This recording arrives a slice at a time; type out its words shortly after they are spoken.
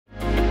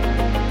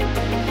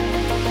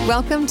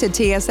Welcome to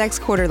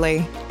TSX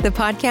Quarterly, the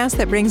podcast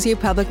that brings you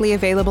publicly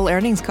available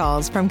earnings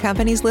calls from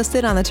companies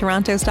listed on the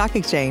Toronto Stock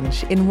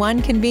Exchange in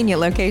one convenient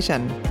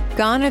location.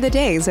 Gone are the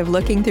days of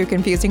looking through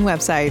confusing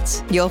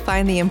websites. You'll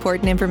find the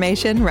important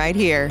information right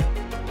here.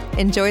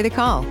 Enjoy the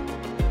call.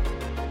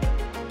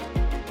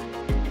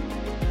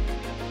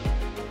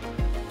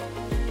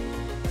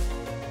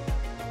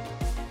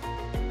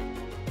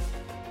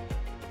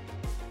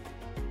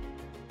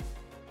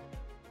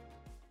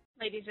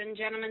 Ladies and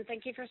gentlemen,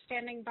 thank you for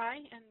standing by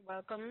and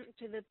welcome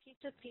to the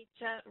Pizza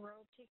Pizza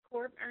Royalty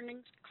Corp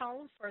earnings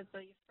call for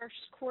the first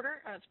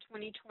quarter of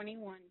 2021.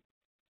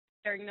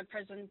 During the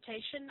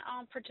presentation,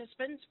 all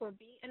participants will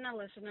be in a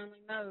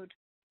listen-only mode.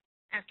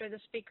 After the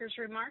speaker's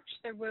remarks,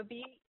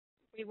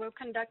 we will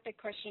conduct a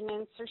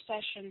question-and-answer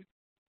session.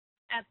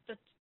 At the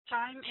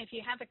time, if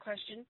you have a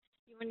question,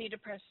 you will need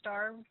to press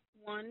star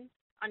 1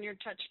 on your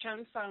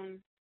touch-tone phone.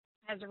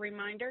 As a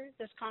reminder,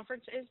 this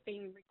conference is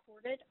being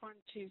recorded on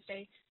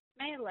Tuesday,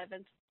 May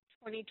 11th,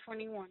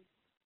 2021.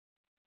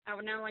 I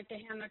would now like to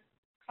hand the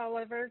call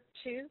over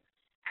to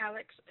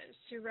Alex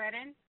Surratt,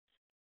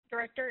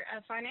 Director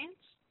of Finance.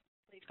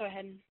 Please go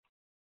ahead.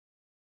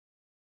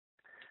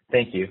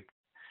 Thank you.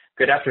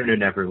 Good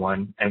afternoon,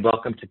 everyone, and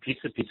welcome to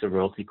Pizza Pizza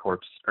Royalty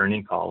Corp's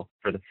earnings call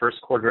for the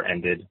first quarter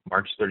ended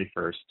March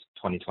 31st,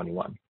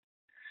 2021.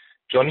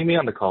 Joining me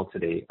on the call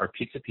today are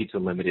Pizza Pizza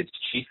Limited's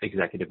Chief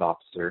Executive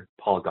Officer,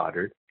 Paul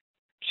Goddard,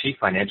 Chief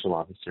Financial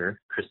Officer,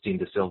 Christine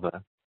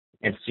D'Sylva,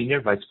 and Senior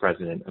Vice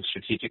President of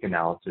Strategic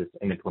Analysis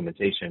and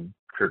Implementation,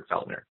 Kurt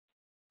Feltner.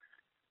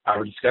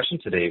 Our discussion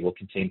today will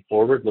contain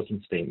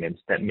forward-looking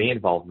statements that may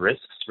involve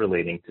risks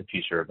relating to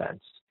future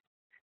events.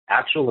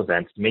 Actual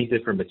events may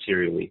differ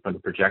materially from the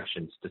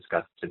projections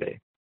discussed today.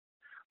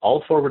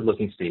 All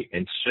forward-looking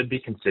statements should be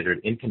considered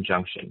in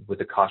conjunction with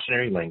the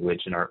cautionary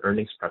language in our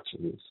earnings press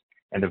release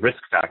and the risk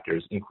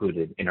factors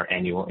included in our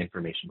annual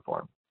information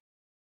form.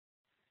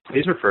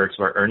 Please refer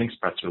to our earnings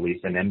press release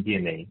and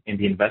MD&A in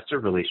the Investor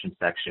Relations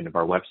section of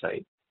our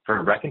website for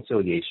a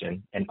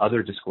reconciliation and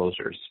other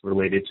disclosures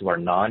related to our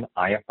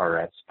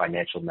non-IFRS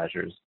financial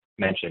measures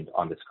mentioned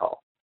on this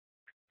call.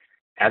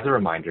 As a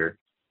reminder,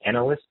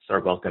 analysts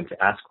are welcome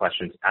to ask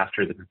questions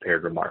after the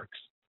prepared remarks.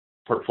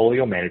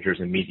 Portfolio managers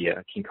and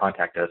media can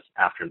contact us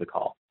after the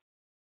call.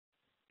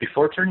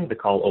 Before turning the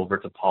call over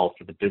to Paul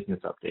for the business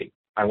update,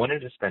 I wanted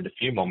to spend a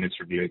few moments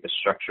reviewing the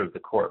structure of the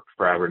Corp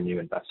for our new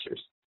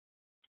investors.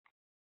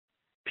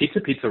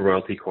 Pizza Pizza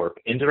Royalty Corp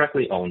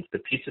indirectly owns the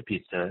Pizza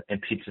Pizza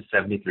and Pizza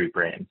 73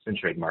 brands and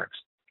trademarks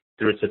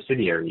through a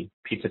subsidiary,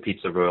 Pizza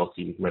Pizza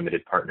Royalty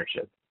Limited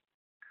Partnership.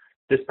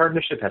 This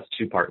partnership has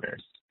two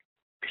partners,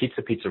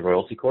 Pizza Pizza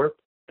Royalty Corp,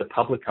 the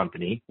public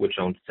company, which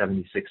owns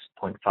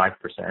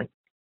 76.5%,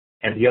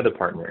 and the other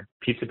partner,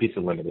 Pizza Pizza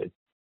Limited,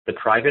 the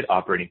private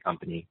operating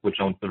company, which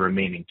owns the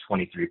remaining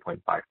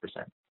 23.5%.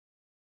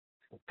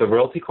 The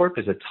Royalty Corp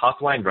is a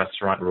top-line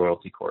restaurant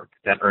royalty corp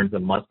that earns a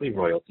monthly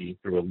royalty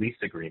through a lease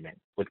agreement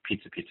with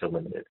Pizza Pizza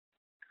Limited.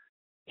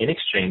 In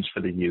exchange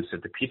for the use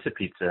of the Pizza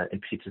Pizza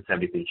and Pizza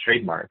 73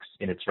 trademarks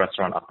in its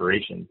restaurant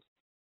operations,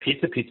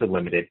 Pizza Pizza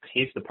Limited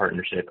pays the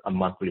partnership a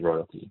monthly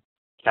royalty,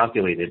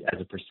 calculated as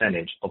a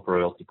percentage of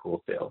royalty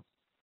pool sales.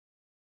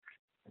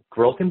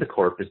 Growth in the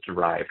corp is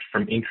derived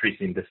from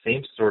increasing the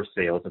same-store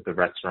sales of the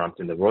restaurants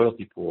in the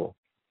royalty pool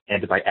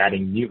and by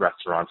adding new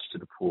restaurants to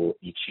the pool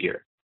each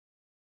year.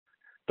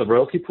 The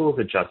royalty pool is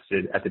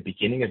adjusted at the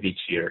beginning of each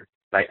year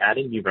by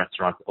adding new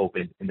restaurants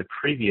opened in the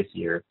previous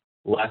year,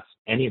 less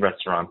any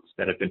restaurants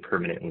that have been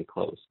permanently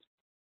closed.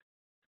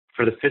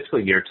 For the fiscal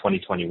year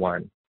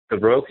 2021, the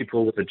royalty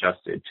pool was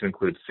adjusted to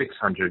include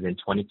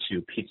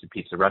 622 Pizza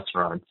Pizza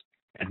restaurants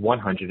and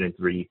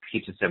 103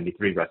 Pizza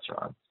 73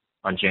 restaurants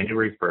on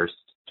January 1st,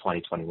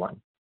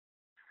 2021.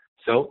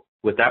 So,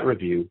 with that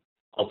review,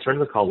 I'll turn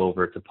the call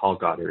over to Paul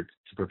Goddard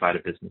to provide a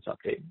business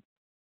update.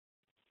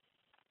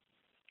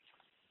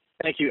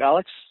 Thank you,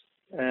 Alex,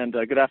 and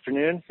good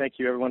afternoon. Thank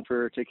you, everyone,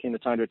 for taking the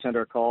time to attend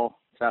our call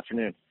this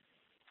afternoon.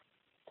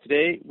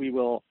 Today, we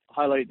will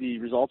highlight the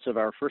results of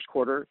our first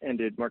quarter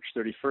ended March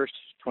 31st,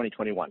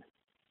 2021.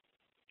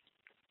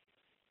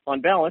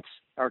 On balance,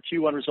 our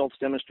Q1 results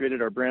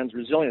demonstrated our brand's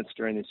resilience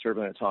during these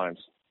turbulent times.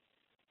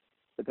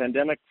 The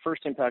pandemic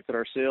first impacted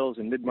our sales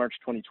in mid-March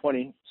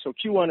 2020, so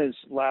Q1 is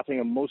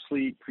lapping a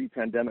mostly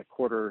pre-pandemic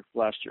quarter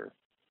last year.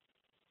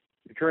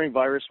 Recurring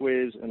virus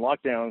waves and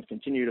lockdowns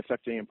continued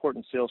affecting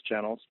important sales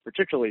channels,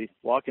 particularly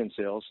walk-in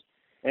sales,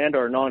 and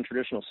our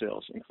non-traditional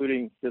sales,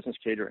 including business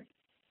catering.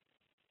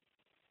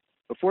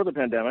 Before the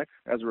pandemic,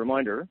 as a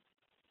reminder,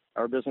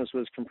 our business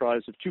was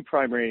comprised of two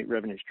primary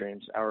revenue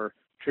streams, our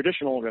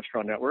traditional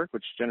restaurant network,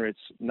 which generates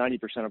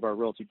 90% of our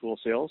royalty pool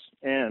sales,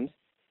 and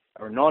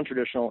our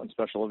non-traditional and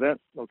special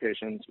event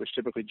locations, which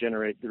typically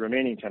generate the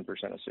remaining 10%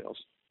 of sales.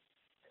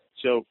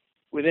 So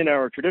within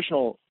our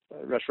traditional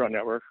restaurant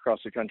network across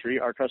the country,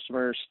 our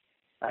customers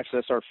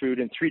access our food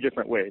in three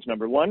different ways.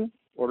 Number one,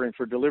 ordering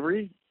for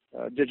delivery,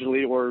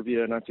 digitally or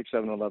via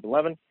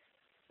 967-1111.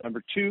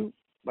 Number two,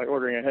 by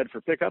ordering ahead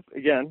for pickup,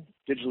 again,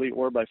 digitally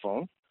or by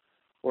phone.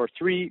 or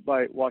 3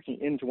 by walking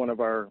into one of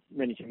our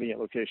many convenient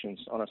locations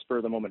on a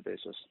spur-of-the-moment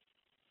basis.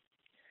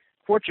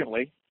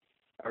 Fortunately,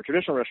 our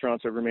traditional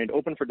restaurants have remained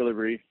open for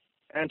delivery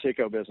and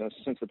takeout business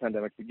since the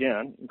pandemic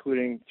began,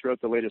 including throughout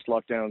the latest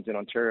lockdowns in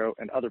Ontario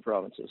and other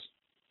provinces.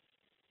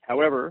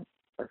 However,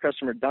 our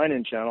customer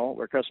dine-in channel,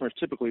 where customers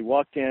typically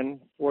walk in,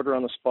 order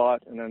on the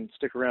spot, and then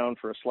stick around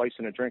for a slice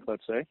and a drink,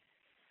 let's say,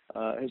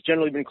 has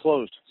generally been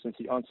closed since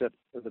the onset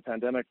of the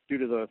pandemic due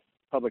to the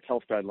public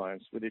health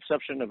guidelines, with the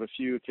exception of a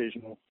few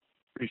occasional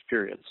brief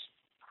periods.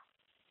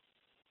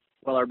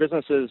 While our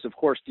business is, of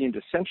course, deemed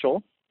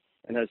essential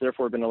and has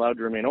therefore been allowed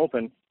to remain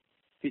open,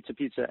 Pizza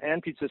Pizza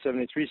and Pizza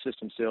 73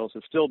 system sales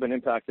have still been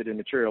impacted in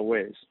material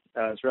ways,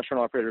 as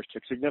restaurant operators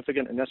took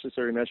significant and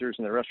necessary measures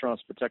in their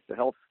restaurants to protect the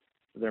health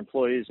of their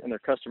employees and their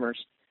customers,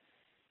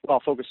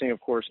 while focusing, of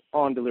course,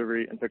 on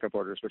delivery and pickup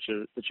orders, which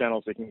are the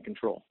channels they can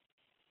control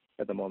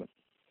at the moment.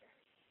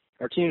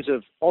 Our teams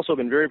have also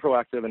been very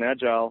proactive and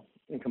agile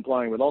in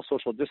complying with all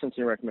social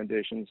distancing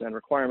recommendations and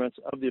requirements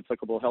of the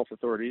applicable health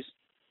authorities,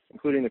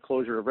 including the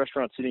closure of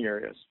restaurant seating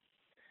areas.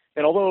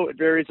 And although it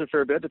varies a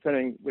fair bit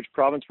depending which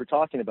province we're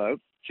talking about,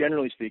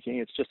 generally speaking,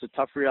 it's just a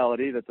tough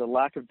reality that the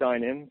lack of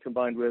dine-in,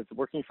 combined with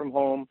working from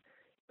home,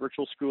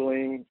 virtual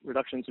schooling,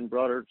 reductions in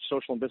broader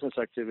social and business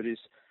activities,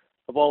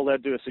 have all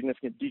led to a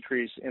significant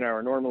decrease in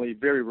our normally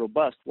very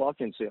robust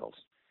walk-in sales,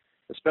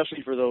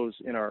 especially for those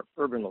in our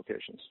urban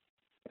locations.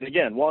 And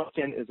again,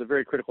 walk-in is a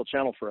very critical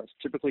channel for us,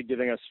 typically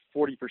giving us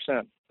 40%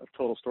 of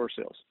total store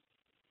sales.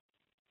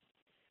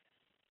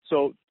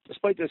 So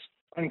despite this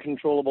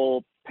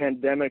uncontrollable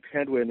pandemic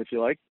headwind, if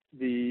you like,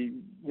 the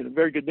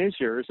very good news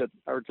here is that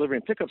our delivery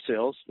and pickup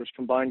sales, which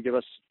combined give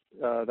us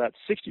that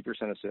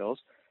 60% of sales,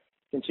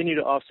 continue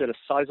to offset a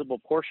sizable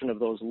portion of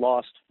those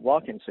lost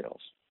walk-in sales.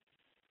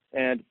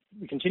 And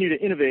we continue to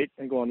innovate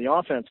and go on the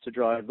offense to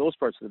drive those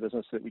parts of the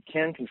business that we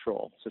can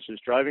control, such as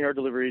driving our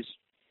deliveries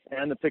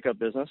and the pickup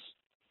business,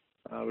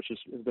 which has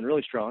been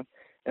really strong,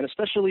 and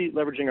especially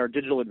leveraging our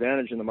digital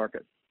advantage in the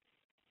market.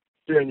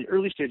 During the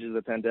early stages of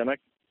the pandemic,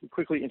 we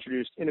quickly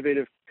introduced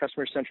innovative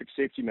customer-centric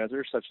safety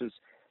measures such as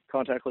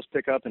contactless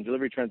pickup and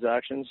delivery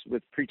transactions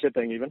with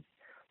pre-tipping even,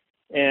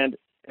 and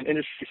an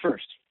industry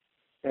first,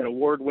 an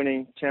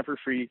award-winning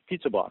tamper-free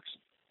pizza box,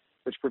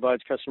 which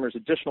provides customers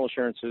additional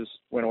assurances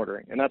when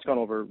ordering, and that's gone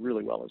over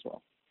really well as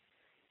well.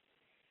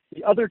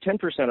 The other 10%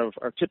 of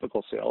our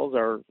typical sales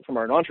are from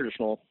our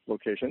non-traditional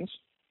locations,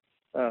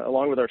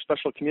 along with our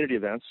special community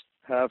events,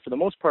 have for the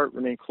most part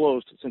remained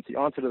closed since the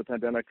onset of the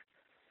pandemic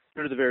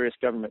due to the various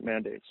government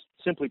mandates.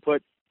 Simply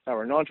put,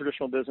 our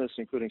non-traditional business,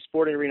 including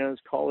sporting arenas,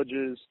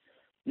 colleges,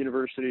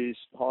 universities,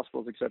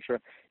 hospitals, etc.,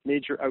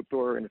 major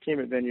outdoor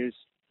entertainment venues,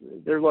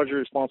 they're largely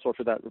responsible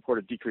for that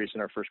reported decrease in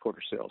our first quarter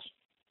sales.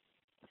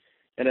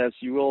 And as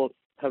you will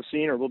have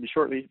seen or will be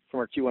shortly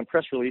from our Q1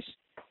 press release,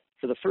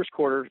 for the first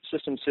quarter,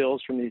 system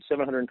sales from the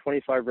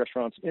 725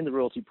 restaurants in the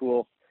royalty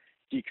pool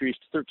decreased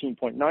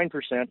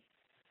 13.9%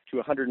 to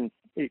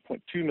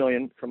 $108.2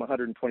 million from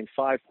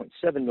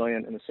 $125.7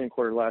 million in the same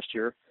quarter last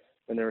year,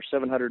 and there are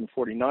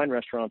 749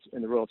 restaurants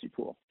in the royalty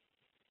pool.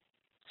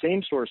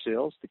 Same-store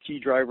sales, the key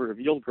driver of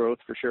yield growth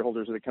for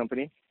shareholders of the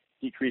company,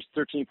 decreased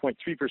 13.3%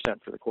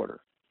 for the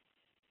quarter.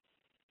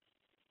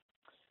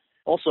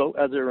 Also,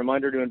 as a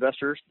reminder to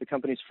investors, the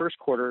company's first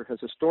quarter has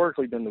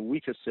historically been the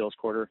weakest sales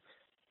quarter,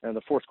 and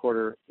the fourth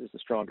quarter is the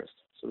strongest.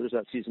 So there's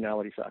that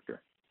seasonality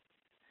factor.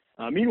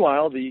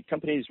 Meanwhile, the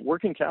company's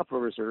working capital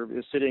reserve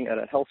is sitting at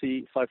a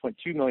healthy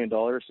 $5.2 million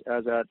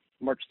as at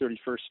March 31st,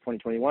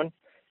 2021,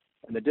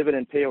 and the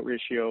dividend payout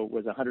ratio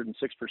was 106%.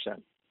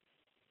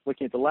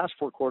 Looking at the last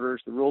 4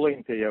 quarters, the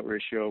rolling payout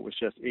ratio was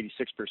just 86%.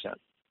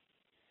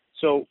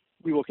 So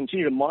we will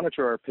continue to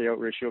monitor our payout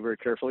ratio very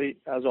carefully,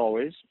 as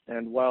always,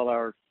 and while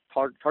our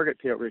target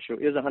payout ratio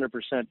is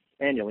 100%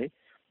 annually,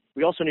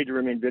 we also need to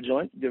remain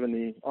vigilant given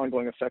the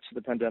ongoing effects of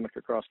the pandemic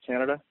across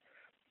Canada.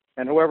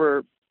 And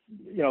however,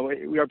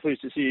 we are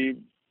pleased to see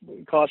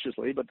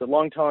cautiously, but the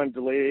long time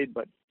delayed,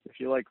 but if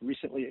you like,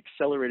 recently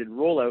accelerated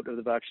rollout of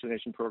the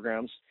vaccination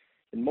programs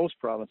in most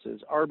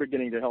provinces are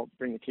beginning to help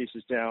bring the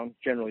cases down,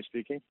 generally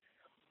speaking.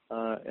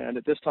 And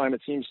at this time,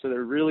 it seems that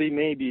there really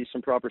may be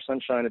some proper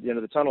sunshine at the end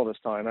of the tunnel this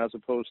time, as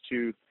opposed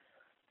to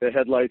the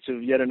headlights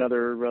of yet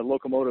another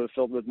locomotive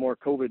filled with more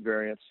COVID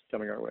variants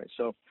coming our way.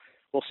 So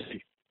we'll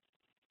see.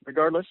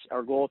 Regardless,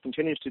 our goal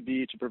continues to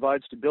be to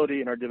provide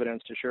stability in our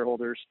dividends to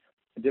shareholders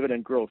and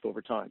dividend growth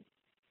over time.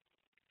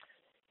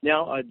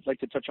 Now, I'd like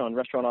to touch on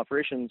restaurant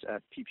operations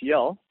at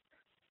PPL,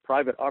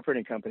 private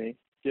operating company,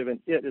 given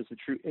it is the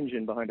true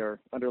engine behind our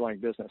underlying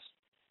business.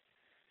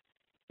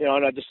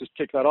 And just to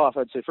kick that off,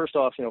 I'd say first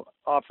off,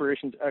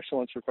 operations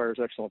excellence requires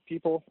excellent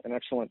people and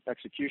excellent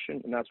execution,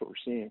 and that's what we're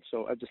seeing.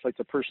 So I'd just like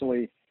to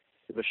personally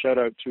give a shout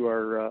out to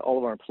all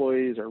of our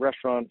employees, our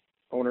restaurant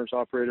owners,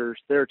 operators,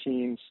 their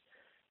teams,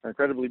 our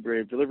incredibly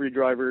brave delivery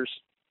drivers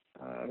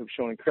who've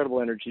shown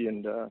incredible energy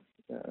and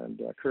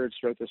courage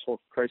throughout this whole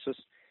crisis,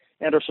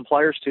 and our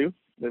suppliers too.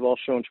 They've all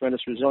shown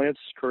tremendous resilience,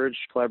 courage,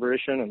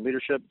 collaboration, and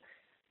leadership.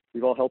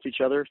 We've all helped each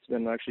other. It's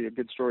been actually a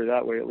good story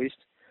that way, at least.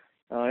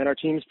 And our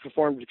teams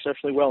performed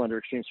exceptionally well under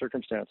extreme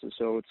circumstances.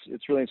 So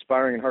it's really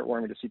inspiring and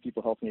heartwarming to see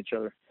people helping each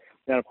other.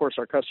 And of course,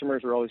 our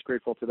customers, are always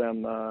grateful to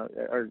them.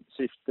 Their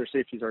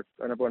safety is our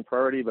number one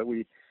priority, but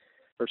we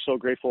are so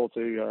grateful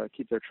to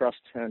keep their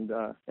trust and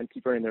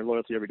keep earning their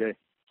loyalty every day.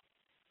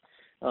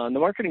 On the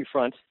marketing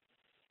front,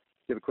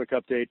 give a quick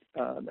update.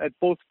 At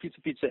both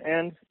Pizza Pizza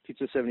and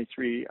Pizza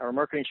 73, our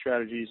marketing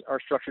strategies are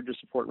structured to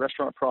support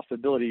restaurant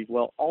profitability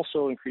while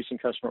also increasing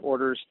customer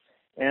orders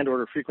and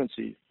order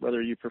frequency,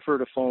 whether you prefer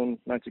to phone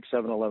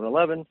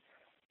 967-1111,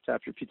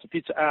 tap your Pizza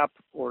Pizza app,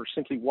 or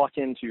simply walk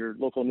into your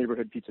local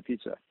neighborhood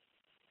Pizza.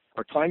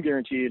 Our time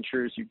guarantee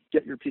ensures you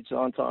get your pizza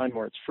on time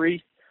or it's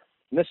free.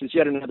 And this is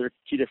yet another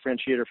key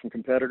differentiator from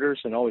competitors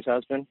and always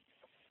has been.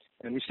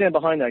 And we stand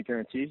behind that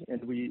guarantee,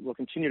 and we will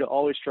continue to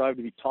always strive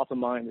to be top of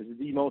mind as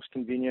the most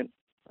convenient,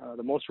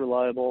 the most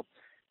reliable,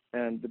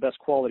 and the best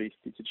quality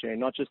pizza chain,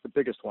 not just the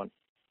biggest one.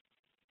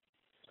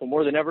 So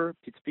more than ever,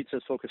 Pizza Pizza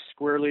is focused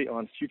squarely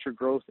on future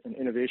growth and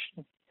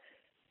innovation.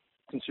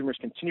 Consumers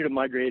continue to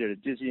migrate at a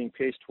dizzying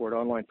pace toward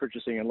online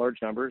purchasing in large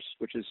numbers,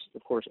 which is,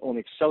 of course, only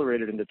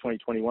accelerated into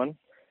 2021,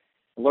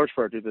 in large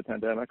part due to the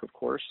pandemic, of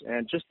course,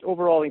 and just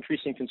overall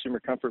increasing consumer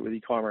comfort with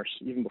e-commerce,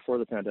 even before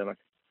the pandemic.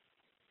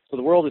 So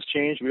the world has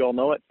changed, we all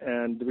know it,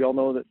 and we all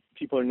know that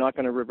people are not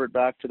going to revert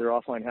back to their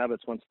offline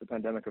habits once the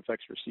pandemic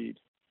effects recede.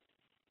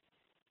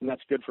 And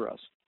that's good for us.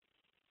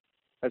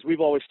 As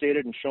we've always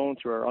stated and shown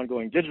through our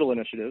ongoing digital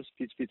initiatives,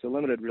 Pizza Pizza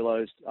Limited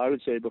realized, I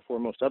would say before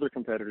most other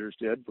competitors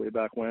did, way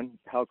back when,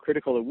 how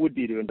critical it would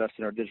be to invest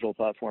in our digital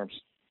platforms.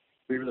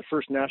 We were the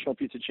first national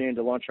pizza chain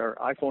to launch our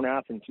iPhone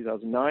app in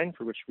 2009,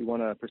 for which we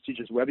won a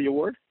prestigious Webby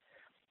Award,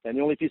 and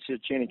the only pizza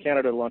chain in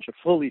Canada to launch a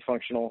fully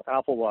functional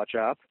Apple Watch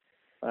app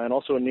and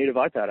also a native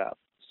iPad app.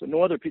 So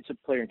no other pizza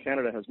player in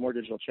Canada has more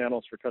digital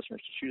channels for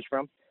customers to choose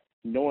from.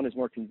 No one is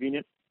more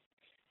convenient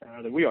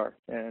than we are,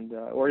 and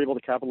we're able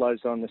to capitalize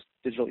on this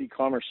digital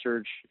e-commerce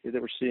surge that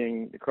we're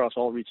seeing across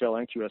all retail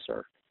and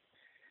QSR.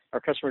 Our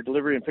customer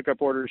delivery and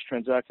pickup orders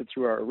transacted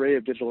through our array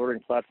of digital ordering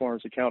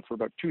platforms account for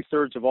about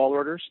 2/3 of all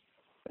orders,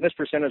 and this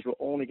percentage will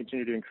only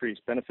continue to increase,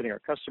 benefiting our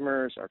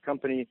customers, our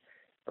company,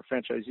 our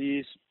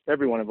franchisees,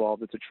 everyone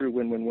involved. It's a true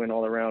win-win-win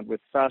all around with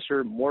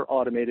faster, more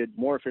automated,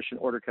 more efficient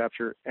order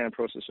capture and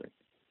processing.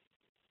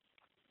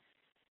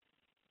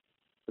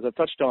 As I've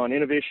touched on,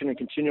 innovation and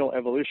continual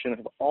evolution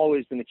have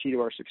always been the key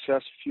to our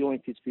success, fueling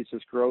Pizza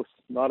Pizza's growth,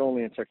 not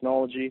only in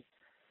technology,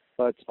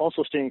 but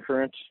also staying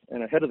current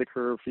and ahead of the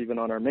curve even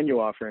on our menu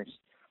offerings.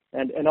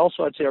 And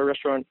also I'd say our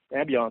restaurant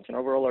ambiance and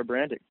overall our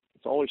branding.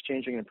 It's always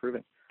changing and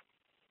improving.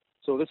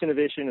 So this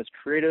innovation is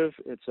creative,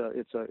 it's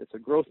a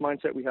growth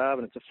mindset we have,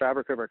 and it's a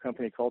fabric of our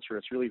company culture.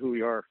 It's really who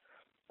we are.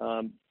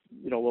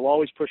 We'll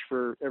always push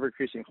for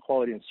ever-increasing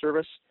quality and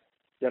service,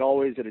 yet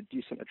always at a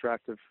decent,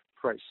 attractive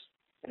price.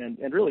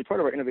 And really part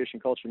of our innovation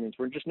culture means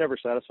we're just never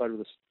satisfied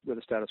with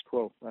the status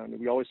quo.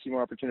 We always see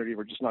more opportunity.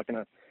 We're just not going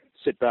to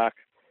sit back,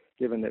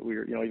 given that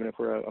we're, even if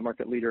we're a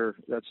market leader,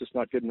 that's just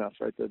not good enough,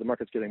 right? The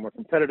market's getting more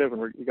competitive, and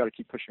we've got to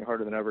keep pushing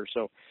harder than ever.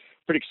 So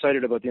pretty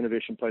excited about the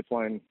innovation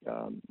pipeline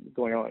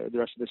going on the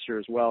rest of this year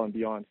as well and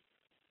beyond.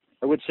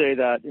 I would say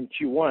that in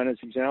Q1, as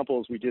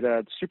examples, we did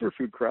add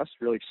superfood crust,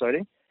 really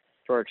exciting,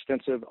 to our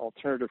extensive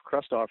alternative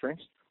crust offerings.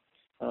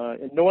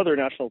 And no other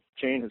national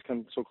chain has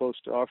come so close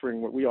to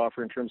offering what we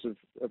offer in terms of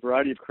a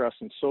variety of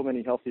crusts and so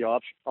many healthy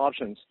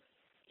options,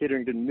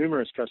 catering to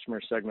numerous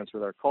customer segments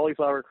with our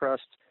cauliflower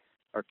crust,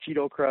 our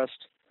keto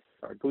crust,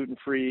 our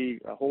gluten-free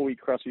whole wheat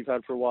crust we've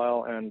had for a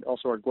while, and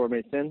also our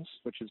gourmet thins,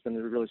 which has been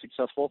really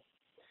successful.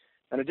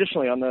 And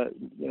additionally, on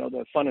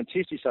the fun and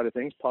tasty side of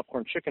things,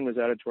 popcorn chicken was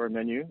added to our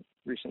menu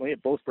recently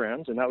at both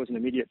brands, and that was an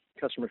immediate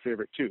customer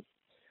favorite too.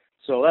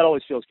 So that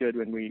always feels good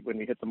when we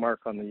hit the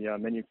mark on the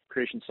menu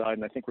creation side,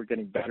 and I think we're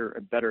getting better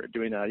and better at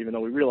doing that, even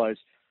though we realize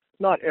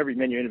not every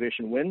menu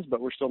innovation wins,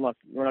 but we're not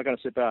going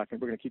to sit back,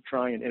 and we're going to keep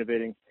trying and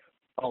innovating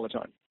all the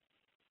time.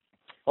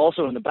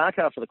 Also, in the back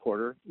half of the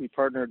quarter, we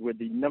partnered with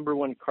the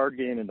 #1 card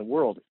game in the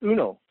world,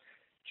 Uno,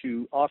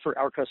 to offer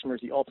our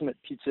customers the ultimate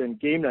pizza and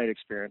game night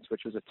experience,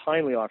 which was a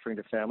timely offering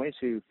to families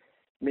who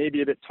may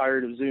be a bit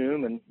tired of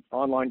Zoom and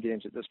online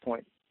games at this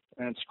point,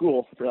 and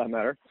school for that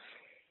matter.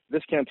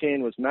 This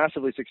campaign was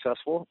massively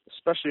successful,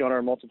 especially on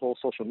our multiple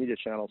social media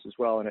channels as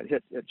well, and it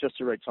hit at just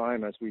the right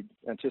time as we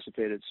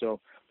anticipated.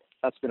 So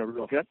that's been a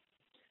real hit.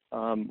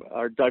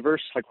 Our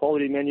diverse,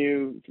 high-quality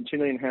menu,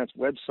 continually enhanced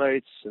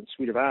websites and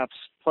suite of apps,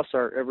 plus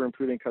our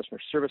ever-improving customer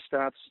service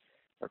stats,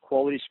 our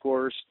quality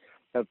scores,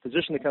 have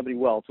positioned the company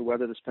well to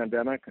weather this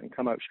pandemic and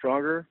come out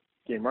stronger,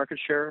 gain market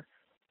share,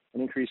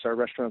 and increase our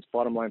restaurants'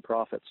 bottom-line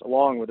profits,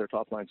 along with their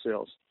top-line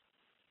sales.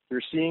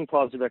 We're seeing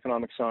positive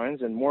economic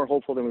signs and more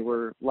hopeful than we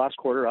were last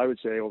quarter, I would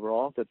say,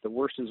 overall, that the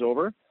worst is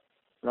over.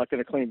 We're not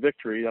going to claim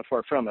victory, not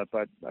far from it,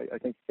 but I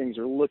think things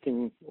are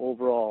looking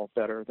overall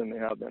better than they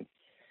have been.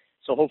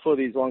 So hopefully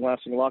these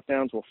long-lasting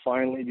lockdowns will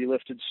finally be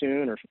lifted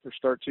soon or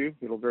start to.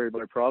 It'll vary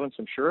by province,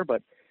 I'm sure,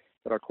 but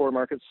our core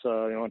markets,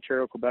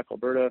 Ontario, Quebec,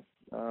 Alberta,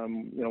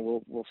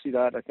 we'll see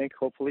that, I think,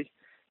 hopefully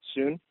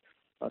soon.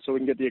 so we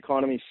can get the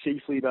economy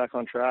safely back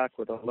on track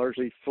with a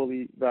largely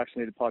fully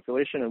vaccinated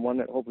population and one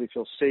that hopefully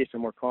feels safe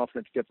and more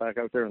confident to get back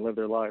out there and live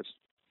their lives.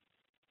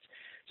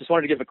 Just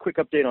wanted to give a quick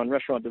update on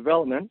restaurant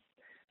development,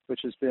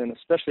 which has been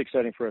especially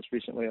exciting for us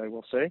recently, I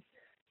will say,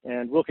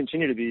 and will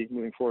continue to be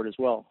moving forward as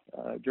well.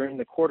 During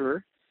the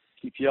quarter,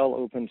 PPL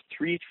opened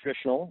 3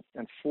 traditional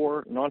and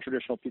 4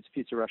 non-traditional Pizza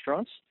Pizza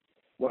restaurants,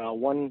 while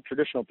 1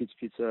 traditional Pizza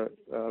Pizza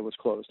was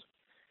closed.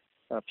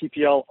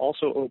 PPL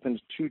also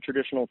opened 2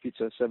 traditional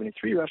Pizza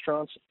 73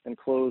 restaurants and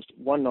closed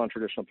 1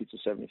 non-traditional Pizza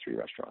 73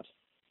 restaurant.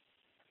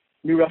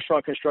 New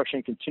restaurant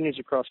construction continues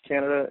across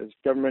Canada as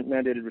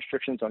government-mandated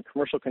restrictions on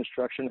commercial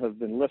construction have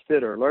been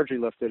lifted or largely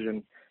lifted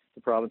in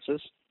the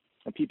provinces.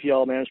 And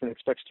PPL management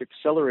expects to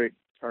accelerate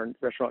our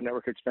restaurant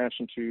network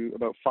expansion to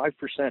about 5%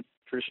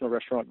 traditional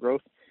restaurant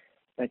growth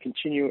and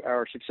continue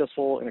our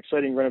successful and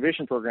exciting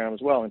renovation program as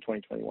well in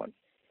 2021.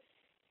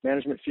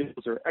 Management feels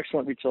there are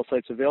excellent retail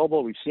sites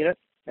available. We've seen it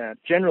at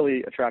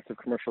generally attractive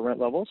commercial rent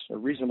levels, or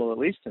reasonable at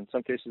least, in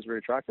some cases very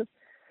attractive.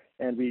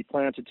 And we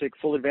plan to take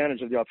full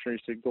advantage of the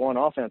opportunities to go on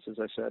offense, as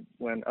I said,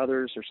 when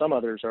others or some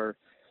others are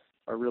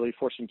really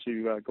forcing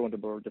to go into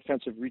more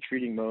defensive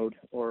retreating mode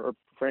or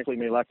frankly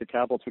may lack the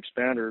capital to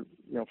expand or,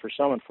 for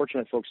some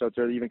unfortunate folks out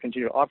there, even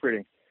continue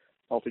operating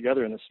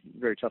altogether in this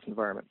very tough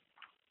environment.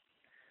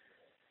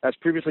 As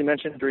previously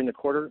mentioned, during the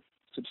quarter,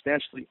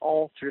 substantially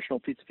all traditional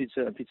Pizza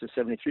Pizza and Pizza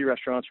 73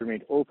 restaurants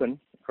remained open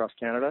across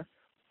Canada.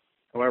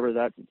 However,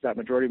 that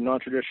majority of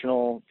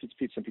non-traditional Pizza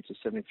Pizza and Pizza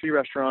 73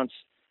 restaurants,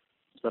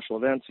 special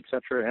events,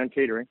 etc., and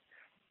catering.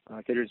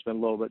 Catering's been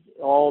low, but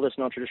all this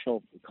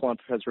non-traditional clump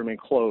has remained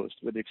closed,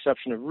 with the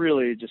exception of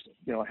really just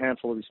a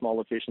handful of these small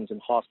locations in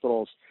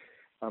hospitals,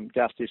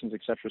 gas stations,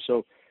 etc.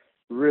 So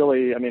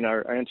really,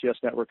 our NTS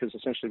network is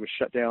essentially was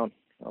shut down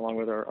along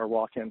with our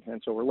walk-in,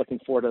 and so we're looking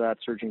forward to that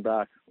surging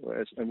back,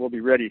 and we'll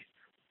be ready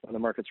when the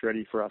market's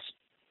ready for us.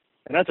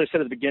 And as I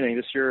said at the beginning,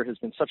 this year has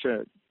been such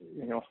a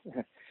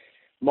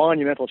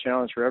monumental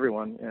challenge for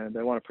everyone, and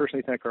I want to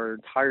personally thank our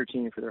entire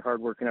team for their hard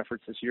work and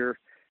efforts this year.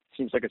 It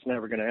seems like it's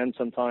never going to end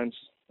sometimes.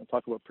 I'll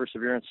talk about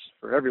perseverance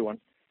for everyone,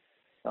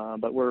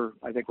 but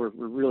I think we're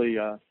really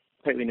a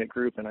tightly knit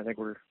group, and I think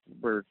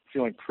we're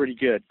feeling pretty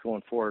good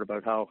going forward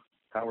about how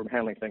we're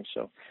handling things.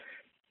 So,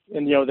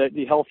 and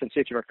the health and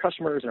safety of our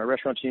customers and our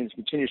restaurant teams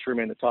continues to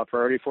remain the top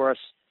priority for us.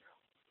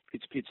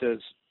 Pizza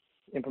Pizza's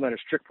implemented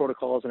strict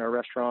protocols in our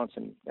restaurants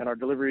and our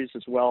deliveries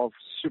as well,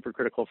 super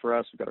critical for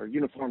us. We've got our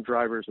uniformed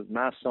drivers with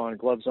masks on,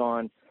 gloves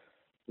on.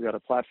 We've got a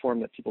platform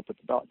that people put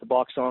the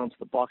box on, so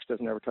the box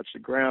doesn't ever touch the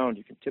ground.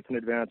 You can tip in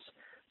advance.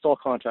 It's all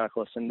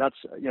contactless, and that's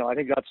I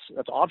think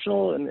that's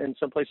optional in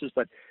some places,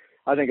 but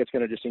I think it's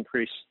going to just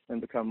increase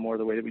and become more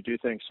the way that we do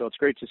things. So it's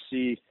great to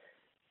see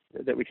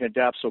that we can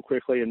adapt so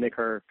quickly and make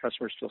our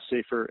customers feel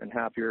safer and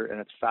happier, and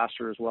it's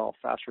faster as well,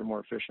 faster and more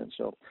efficient.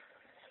 So if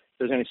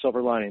there's any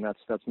silver lining,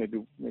 that's maybe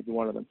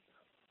one of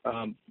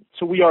them.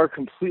 So we are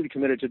completely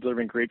committed to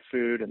delivering great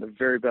food and the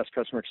very best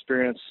customer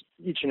experience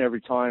each and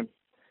every time.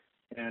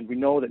 And we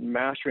know that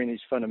mastering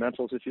these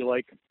fundamentals, if you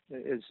like,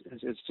 is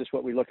just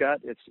what we look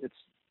at. It's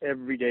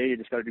every day you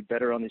just got to do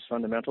better on these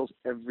fundamentals,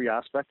 every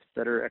aspect,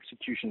 better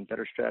execution,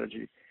 better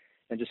strategy,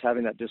 and just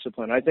having that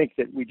discipline. I think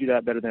that we do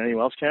that better than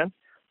anyone else can.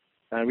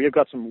 And we have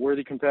got some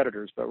worthy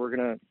competitors, but we're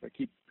going to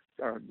keep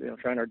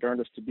trying our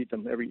darndest to beat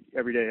them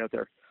every day out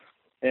there.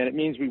 And it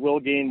means we will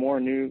gain more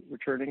new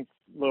returning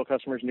loyal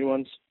customers, new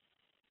ones.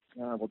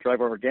 We'll drive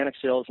our organic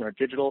sales and our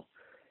digital,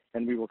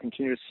 and we will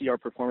continue to see our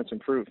performance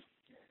improve.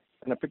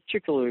 And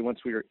particularly once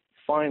we are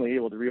finally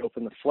able to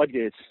reopen the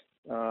floodgates,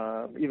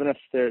 even if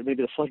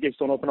maybe the floodgates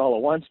don't open all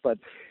at once, but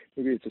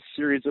maybe it's a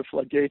series of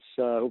floodgates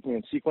opening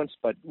in sequence.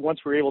 But once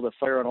we're able to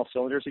fire on all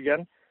cylinders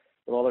again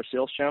with all our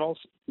sales channels,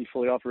 be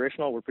fully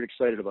operational, we're pretty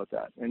excited about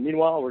that. And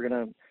meanwhile, we're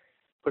going to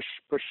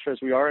push as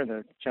we are in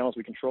the channels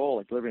we control,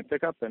 like delivery and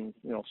pickup. And,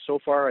 so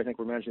far, I think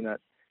we're managing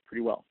that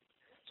pretty well.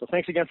 So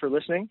thanks again for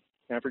listening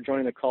and for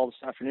joining the call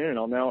this afternoon. And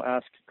I'll now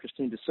ask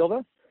Christine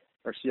D'Sylva,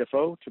 our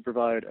CFO, to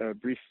provide a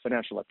brief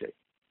financial update.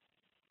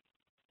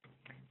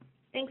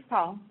 Thanks,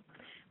 Paul.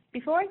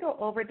 Before I go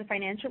over the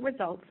financial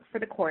results for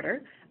the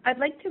quarter, I'd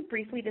like to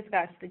briefly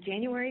discuss the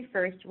January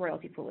 1st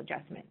royalty pool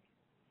adjustment.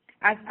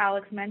 As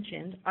Alex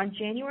mentioned, on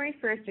January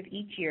 1st of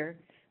each year,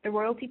 the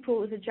royalty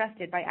pool is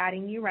adjusted by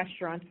adding new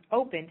restaurants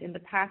opened in the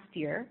past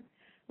year,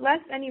 less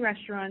any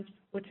restaurants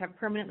which have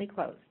permanently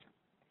closed.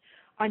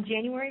 On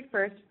January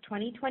 1st,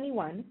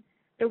 2021,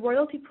 the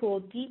royalty pool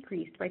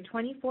decreased by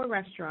 24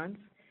 restaurants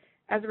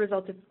as a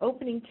result of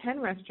opening 10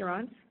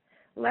 restaurants,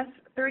 less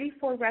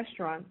 34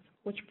 restaurants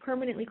which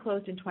permanently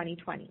closed in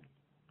 2020.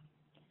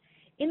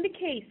 In the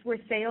case where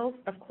sales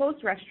of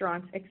closed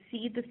restaurants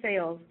exceed the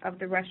sales of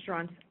the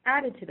restaurants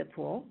added to the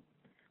pool,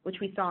 which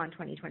we saw in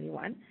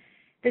 2021,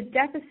 the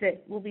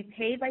deficit will be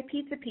paid by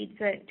Pizza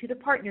Pizza to the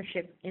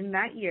partnership in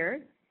that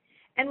year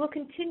and will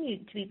continue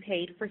to be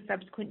paid for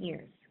subsequent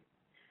years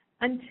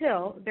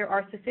until there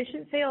are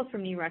sufficient sales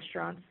from new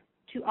restaurants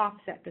to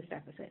offset this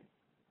deficit.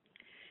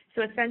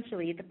 So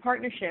essentially, the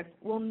partnership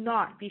will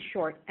not be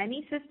short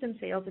any system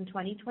sales in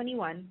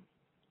 2021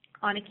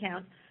 on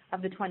account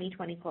of the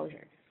 2020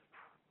 closures.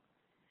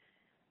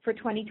 For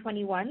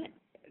 2021,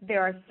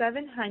 there are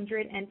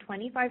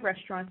 725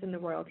 restaurants in the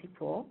royalty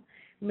pool,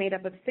 made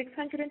up of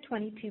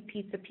 622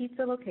 Pizza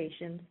Pizza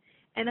locations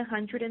and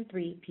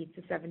 103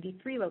 Pizza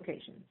 73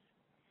 locations.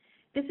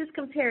 This is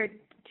compared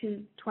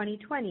to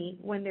 2020,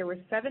 when there were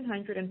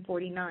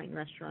 749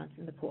 restaurants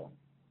in the pool.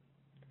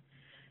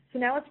 So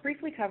now let's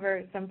briefly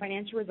cover some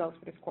financial results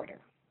for this quarter.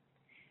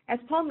 As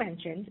Paul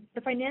mentioned,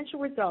 the financial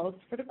results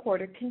for the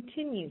quarter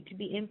continue to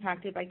be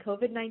impacted by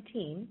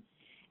COVID-19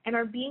 and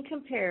are being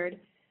compared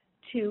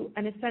to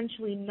an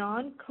essentially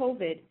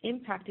non-COVID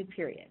impacted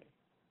period.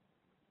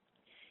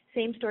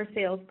 Same-store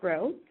sales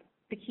growth,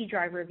 the key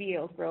driver of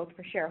yield growth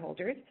for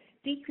shareholders,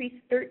 decreased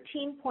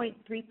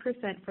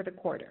 13.3% for the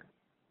quarter.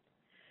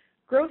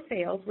 Gross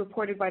sales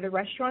reported by the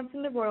restaurants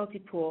in the royalty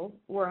pool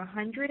were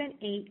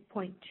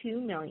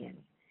 $108.2 million.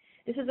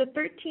 This is a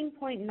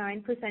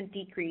 13.9%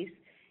 decrease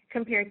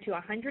compared to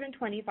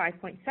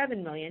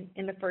 $125.7 million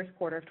in the first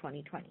quarter of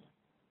 2020.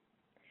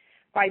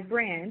 By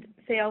brand,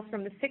 sales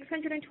from the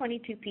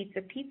 622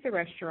 Pizza Pizza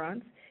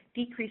restaurants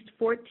decreased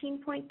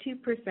 14.2%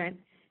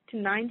 to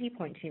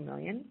 $90.2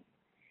 million,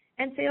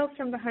 and sales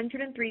from the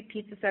 103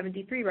 Pizza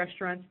 73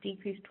 restaurants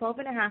decreased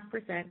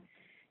 12.5%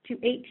 to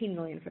 $18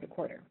 million for the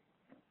quarter.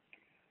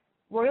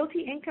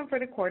 Royalty income for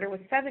the quarter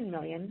was $7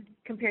 million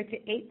compared to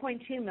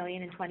 $8.2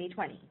 million in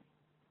 2020.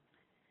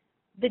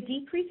 The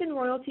decrease in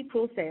royalty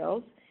pool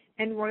sales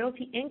and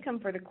royalty income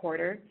for the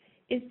quarter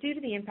is due to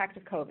the impact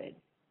of COVID.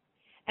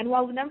 And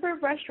while the number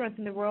of restaurants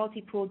in the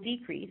royalty pool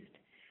decreased,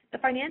 the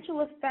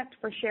financial effect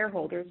for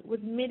shareholders was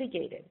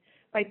mitigated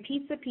by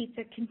Pizza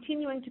Pizza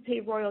continuing to pay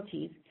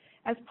royalties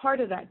as part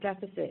of that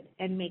deficit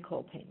and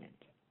make-whole payment.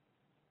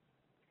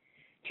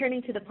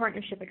 Turning to the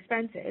partnership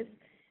expenses,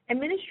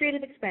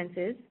 administrative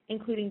expenses,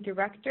 including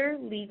director,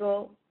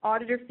 legal,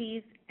 auditor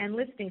fees, and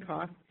listing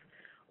costs,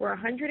 were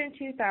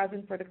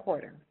 $102,000 for the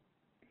quarter.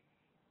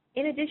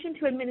 In addition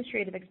to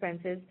administrative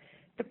expenses,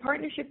 the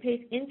partnership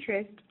pays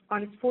interest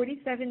on its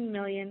 $47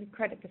 million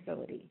credit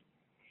facility.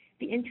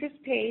 The interest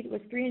paid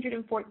was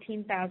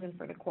 $314,000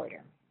 for the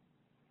quarter.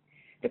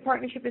 The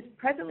partnership is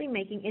presently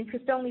making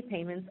interest-only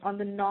payments on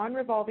the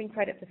non-revolving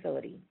credit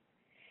facility.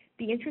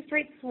 The interest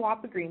rate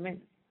swap agreement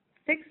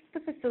fixed the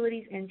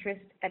facility's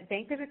interest at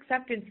Banker's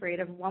acceptance rate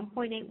of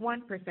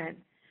 1.81%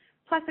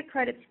 plus a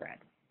credit spread.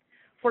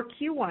 For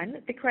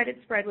Q1, the credit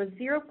spread was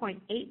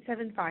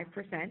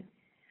 0.875%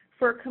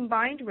 for a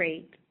combined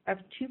rate of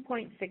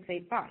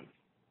 2.685.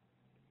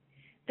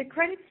 The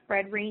credit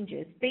spread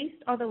ranges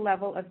based on the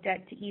level of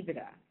debt to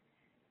EBITDA.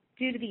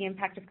 Due to the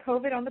impact of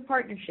COVID on the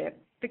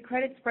partnership, the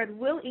credit spread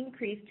will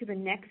increase to the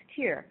next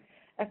tier,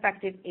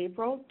 effective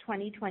April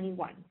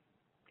 2021.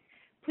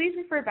 Please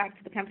refer back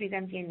to the company's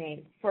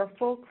MD&A for a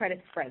full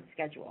credit spread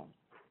schedule.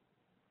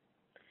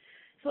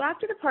 So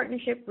after the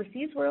partnership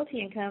receives royalty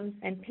incomes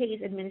and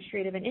pays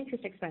administrative and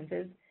interest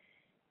expenses,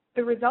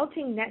 the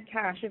resulting net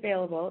cash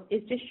available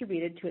is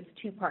distributed to its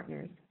two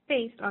partners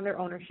based on their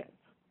ownership.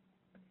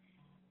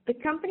 The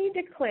company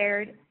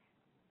declared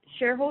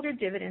shareholder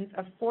dividends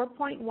of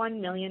 $4.1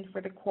 million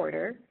for the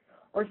quarter,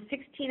 or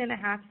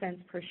 16.5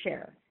 cents per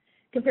share,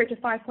 compared to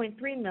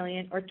 $5.3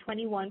 million or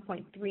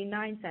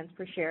 21.39 cents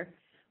per share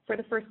for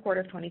the first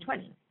quarter of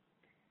 2020.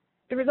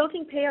 The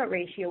resulting payout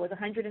ratio was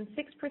 106%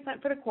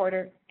 for the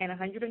quarter and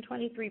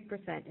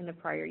 123% in the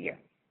prior year.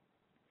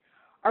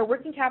 Our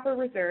working capital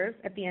reserve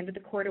at the end of the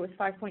quarter was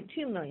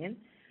 $5.2 million,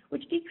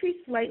 which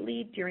decreased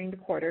slightly during the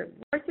quarter,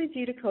 largely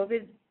due to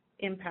COVID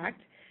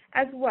impact,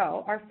 as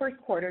well our first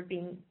quarter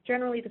being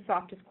generally the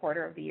softest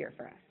quarter of the year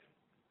for us.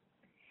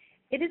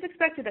 It is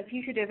expected that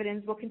future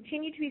dividends will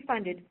continue to be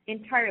funded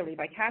entirely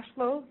by cash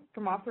flow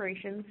from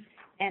operations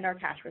and our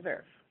cash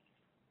reserve.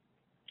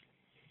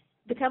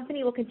 The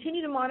company will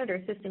continue to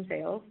monitor system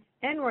sales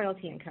and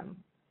royalty income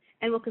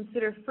and will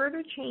consider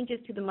further changes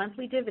to the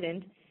monthly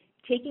dividend,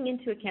 taking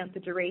into account the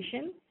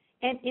duration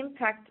and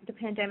impact the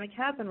pandemic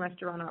has on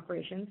restaurant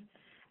operations,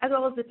 as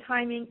well as the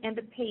timing and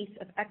the pace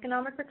of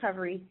economic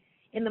recovery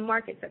in the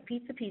markets that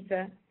Pizza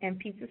Pizza and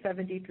Pizza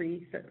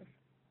 73 serve.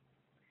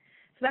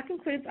 So that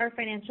concludes our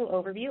financial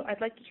overview.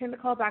 I'd like to turn the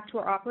call back to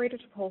our operator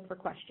to poll for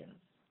questions.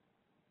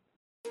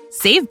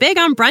 Save big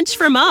on brunch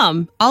for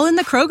mom, all in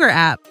the Kroger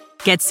app.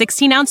 Get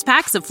 16-ounce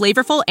packs of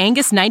flavorful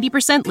Angus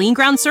 90% lean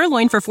ground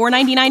sirloin for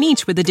 $4.99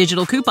 each with a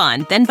digital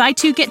coupon. Then buy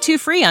 2, get 2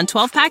 free on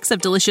 12 packs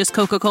of delicious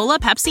Coca-Cola,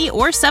 Pepsi,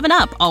 or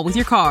 7-Up, all with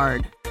your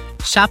card.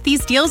 Shop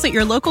these deals at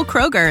your local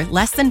Kroger,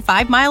 less than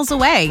 5 miles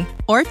away.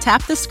 Or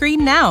tap the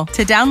screen now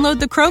to download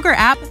the Kroger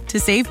app to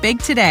save big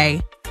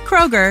today.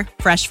 Kroger,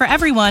 fresh for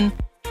everyone.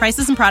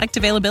 Prices and product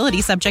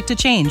availability subject to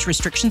change.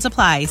 Restrictions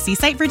apply. See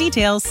site for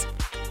details.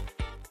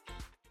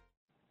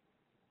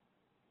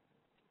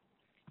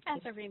 As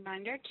a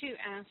reminder, to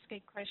ask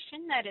a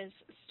question, that is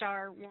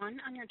 *1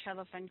 on your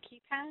telephone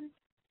keypad.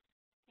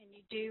 And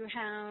you do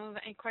have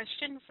a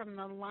question from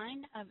the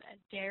line of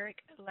Derek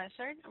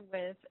Lessard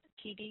with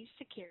TD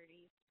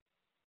Securities.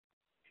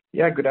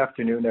 Yeah, good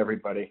afternoon,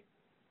 everybody.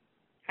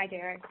 Hi,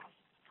 Derek.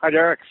 Hi,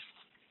 Derek.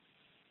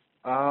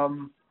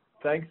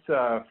 Thanks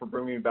for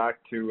bringing me back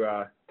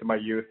to my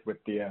youth with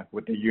the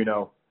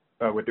Uno.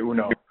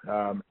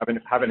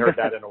 Haven't heard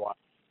that in a while.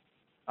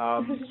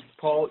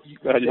 Paul, you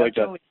like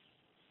that?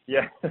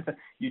 Yeah,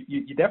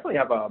 you definitely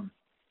have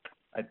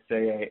I'd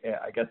say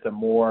a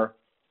more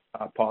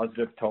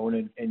positive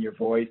tone in your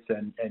voice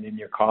and in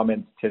your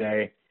comments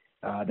today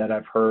that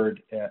I've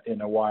heard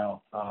in a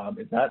while.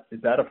 Is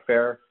that a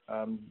fair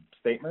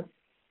statement?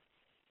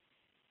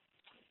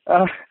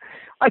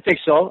 I think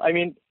so. I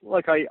mean,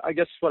 look, I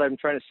guess what I'm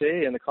trying to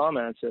say in the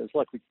comments is,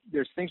 look,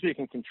 there's things we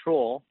can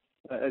control,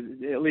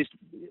 at least,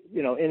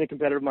 in a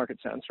competitive market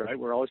sense, right?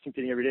 We're always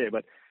competing every day,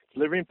 but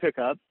delivery and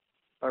pickup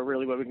are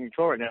really what we can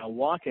control right now.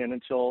 Walk-in,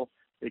 until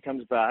it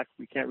comes back,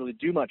 we can't really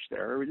do much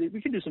there.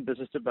 We can do some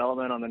business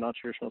development on the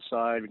non-traditional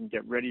side. We can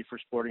get ready for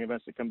sporting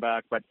events to come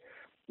back, but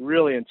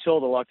really until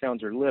the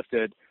lockdowns are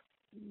lifted,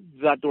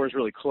 that door is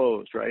really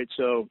closed, right?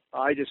 So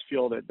I just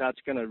feel that that's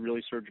going to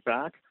really surge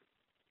back.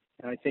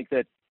 And I think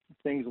that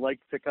things like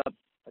pickup,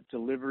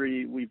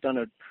 delivery, we've done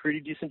a pretty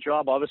decent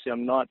job. Obviously,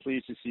 I'm not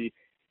pleased to see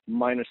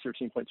minus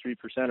 13.3%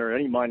 or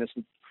any minus,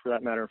 for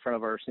that matter, in front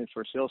of our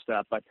same-store sales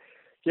stat. But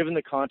given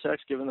the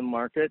context, given the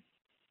market,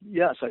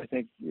 yes, I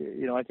think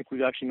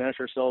we've actually managed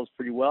ourselves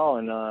pretty well.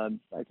 And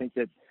I think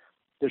that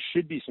there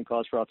should be some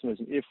cause for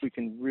optimism if we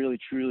can really,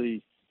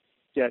 truly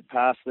get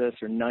past this,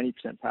 or 90%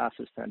 past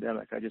this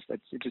pandemic. It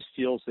just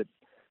feels that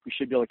we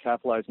should be able to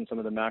capitalize on some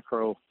of the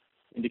macro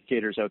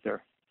indicators out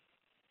there.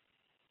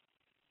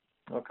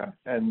 Okay.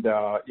 And,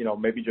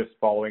 maybe just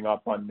following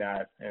up on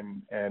that,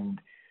 and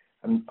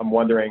I'm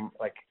wondering,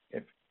 like,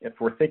 if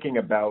we're thinking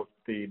about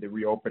the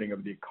reopening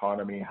of the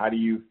economy, how do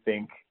you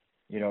think,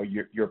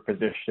 your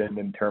position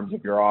in terms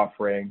of your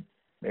offering,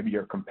 maybe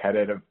your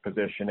competitive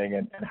positioning,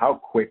 and how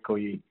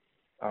quickly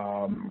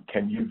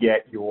can you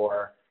get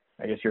your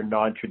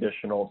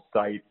non-traditional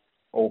sites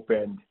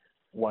opened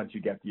once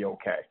you get the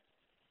okay?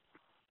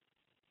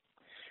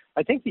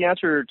 I think the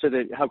answer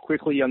to how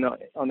quickly on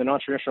the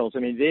non-traditionals, I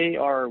mean,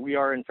 we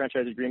are in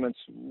franchise agreements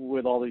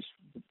with all these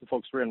the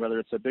folks we're in, whether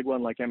it's a big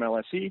one like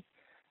MLSE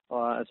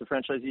as a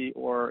franchisee,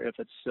 or if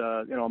it's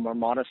a more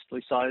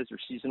modestly sized or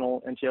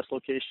seasonal NTS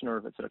location, or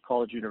if it's at a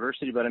college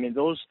university. But I mean,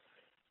 those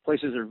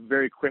places are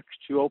very quick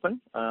to open.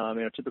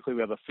 Typically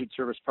we have a food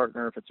service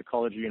partner if it's a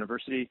college or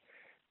university,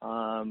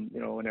 an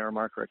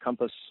Aramark or a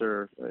Compass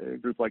or a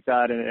group like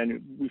that,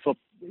 and we feel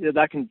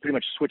that can pretty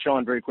much switch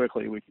on very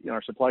quickly.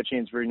 Our supply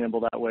chain is very nimble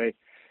that way,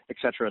 et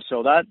cetera.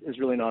 So that is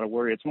really not a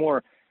worry. It's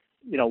more,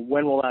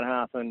 when will that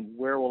happen?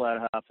 Where will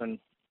that happen?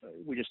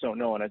 We just don't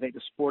know. And I think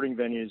the sporting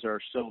venues are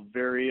still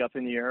very up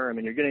in the air. I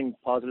mean, you're getting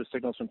positive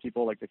signals from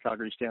people like the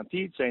Calgary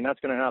Stampede saying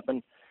that's going to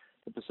happen.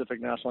 The Pacific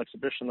National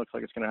Exhibition looks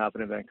like it's going to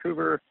happen in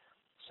Vancouver.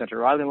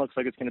 Center Island looks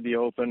like it's going to be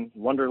open.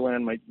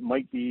 Wonderland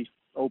might be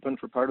open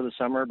for part of the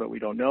summer, but we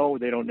don't know.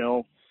 They don't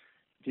know.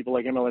 People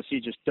like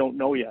MLSE just don't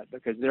know yet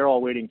because they're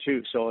all waiting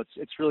too. So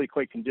it's really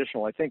quite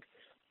conditional, I think.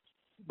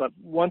 But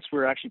once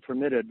we're actually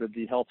permitted with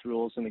the health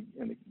rules and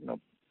the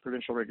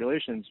provincial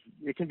regulations,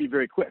 it can be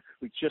very quick.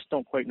 We just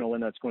don't quite know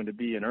when that's going to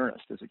be in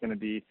earnest. Is it going to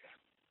be,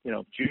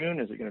 June?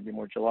 Is it going to be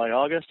more July,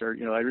 August? Or,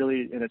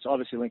 and it's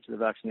obviously linked to the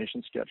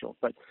vaccination schedule.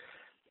 But,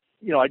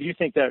 I do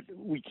think that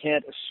we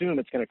can't assume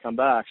it's going to come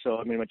back. So,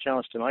 I mean, my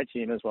challenge to my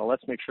team is, well,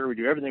 let's make sure we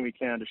do everything we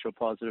can to show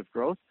positive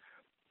growth.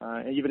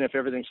 Even if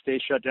everything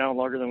stays shut down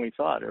longer than we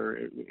thought,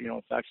 or,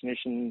 if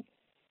vaccination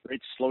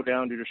rates slow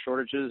down due to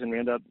shortages and we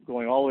end up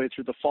going all the way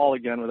through the fall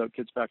again without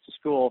kids back to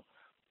school,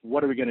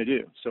 what are we going to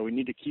do? So we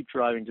need to keep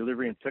driving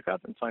delivery and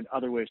pickup and find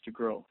other ways to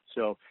grow.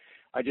 So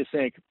I just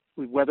think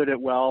we've weathered it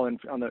well, and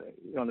on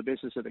the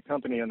basis of the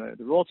company and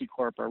the Royalty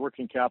Corp, our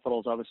working capital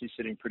is obviously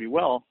sitting pretty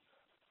well.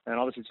 And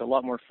obviously it's a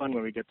lot more fun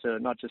when we get to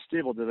not just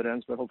stable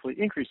dividends, but hopefully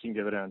increasing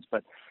dividends.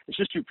 But it's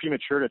just too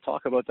premature to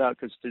talk about that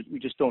because we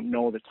just don't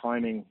know the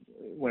timing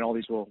when all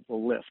these will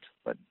lift.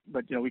 But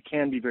we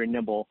can be very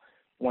nimble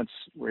once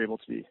we're able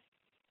to be.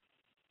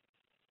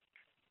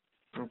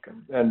 Okay.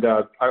 And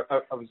I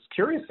was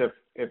curious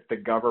if the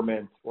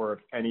government, or if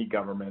any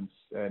governments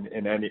and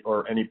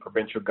any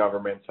provincial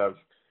governments have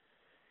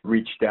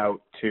reached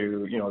out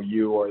to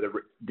you or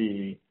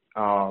the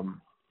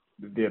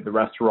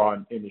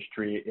restaurant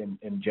industry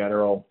in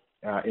general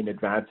in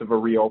advance of a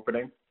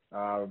reopening,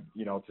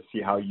 to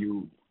see how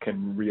you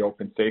can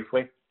reopen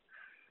safely?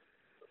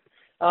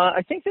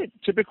 I think that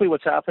typically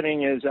what's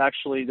happening is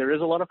actually there is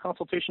a lot of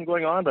consultation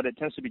going on, but it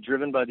tends to be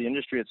driven by the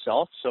industry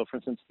itself. So, for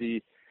instance,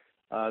 the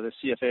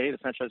CFA, the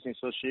Franchising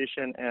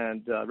Association,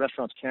 and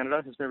Restaurants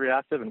Canada has been very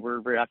active, and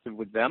we're very active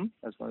with them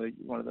as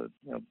one of the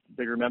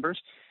bigger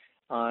members.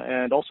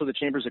 And also the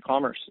Chambers of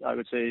Commerce, I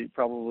would say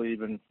probably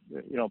even,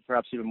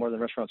 perhaps even more than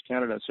Restaurants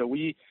Canada. So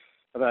we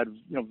have had,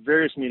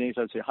 various meetings,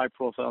 I would say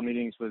high-profile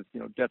meetings with,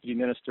 deputy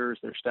ministers,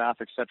 their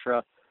staff, et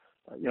cetera,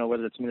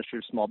 whether it's Ministry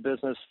of Small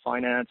Business,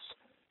 Finance.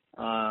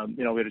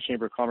 We had a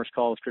Chamber of Commerce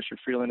call with Christian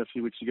Freeland a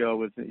few weeks ago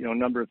with, a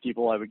number of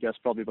people, I would guess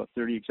probably about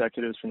 30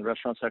 executives from the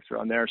restaurant sector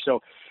on there.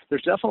 So they're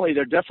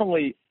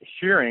definitely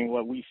hearing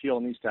what we feel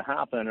needs to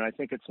happen. And I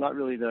think it's not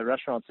really the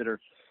restaurants that are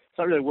it's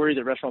not really worried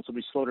that restaurants will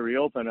be slow to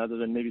reopen, other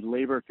than maybe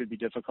labor could be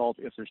difficult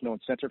if there's no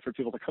incentive for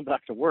people to come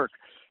back to work,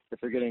 if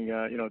they're getting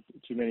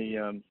too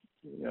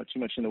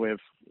much in the way of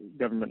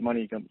government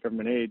money,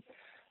 government aid.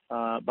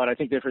 But I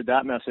think they've heard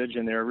that message,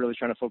 and they're really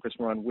trying to focus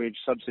more on wage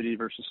subsidy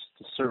versus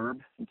the CERB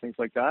and things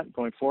like that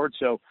going forward.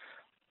 So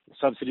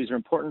subsidies are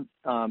important,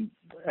 but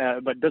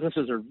what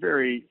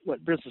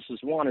businesses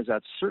want is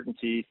that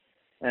certainty.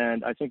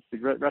 And I think the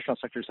restaurant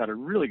sector's had a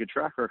really good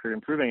track record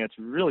improving. It's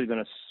really been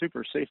a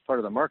super safe part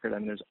of the market. I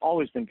mean, there's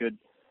always been good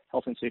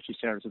health and safety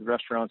standards with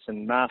restaurants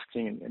and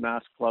masking and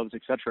mask gloves,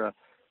 et cetera,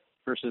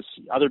 versus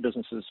other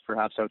businesses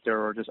perhaps out there,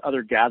 or just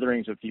other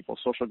gatherings of people,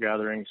 social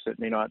gatherings that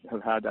may not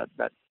have had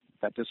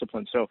that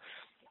discipline. So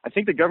I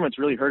think the government's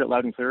really heard it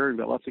loud and clear. We've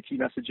got lots of key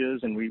messages,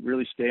 and we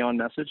really stay on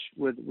message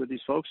with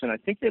these folks. And I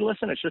think they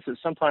listen. It's just that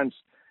sometimes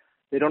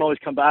they don't always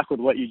come back with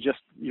what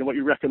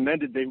you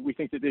recommended we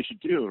think that they should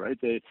do, right?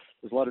 There's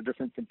a lot of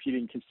different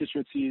competing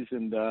constituencies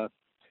and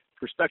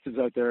perspectives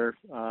out there,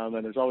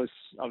 and there's always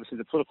obviously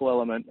the political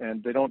element,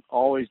 and they don't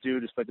always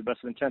do, despite the best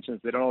of intentions,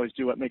 they don't always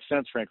do what makes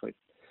sense, frankly,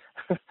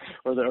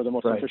 or the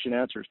most efficient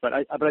answers. But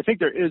I think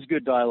there is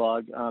good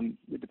dialogue.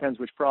 It depends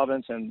which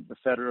province, and the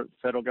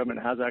federal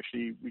government has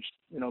actually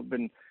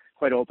been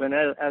quite open,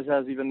 as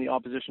has even the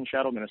opposition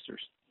shadow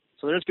ministers.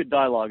 So there's good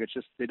dialogue. It's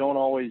just they don't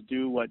always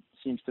do what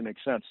seems to make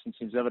sense and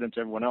seems evident to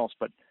everyone else,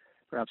 but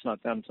perhaps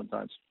not them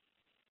sometimes.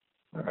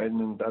 All right,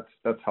 and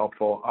that's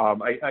helpful.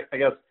 I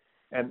guess,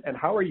 and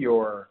how are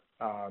your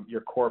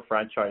core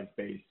franchise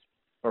base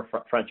or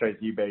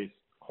franchisee base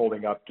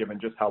holding up, given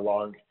just how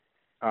long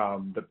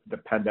the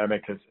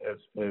pandemic has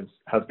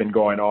been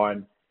going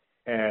on,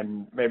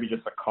 and maybe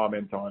just a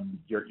comment on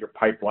your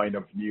pipeline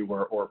of new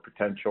or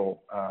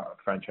potential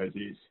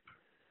franchisees?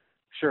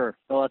 Sure.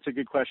 Well, that's a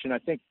good question. I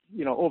think,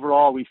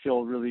 overall we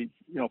feel really,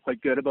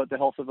 quite good about the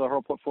health of our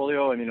whole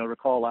portfolio. I mean, I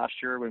recall last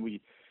year when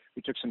we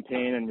took some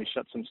pain and we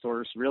shut some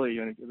stores, really,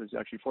 and it was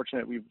actually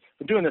fortunate. We've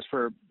been doing this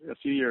for a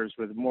few years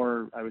with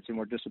more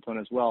discipline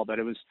as well, but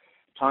it was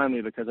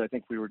timely because I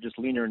think we were just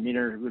leaner and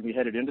meaner when we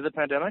headed into the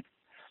pandemic.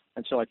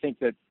 And so I think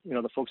that,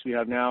 the folks we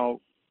have now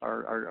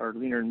are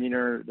leaner and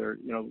meaner.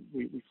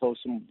 We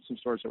closed some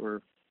stores that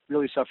were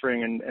really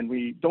suffering, and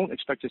we don't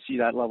expect to see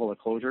that level of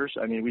closures.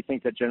 I mean, we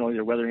think that generally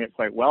they're weathering it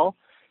quite well.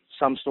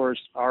 Some stores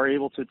are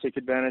able to take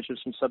advantage of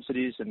some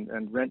subsidies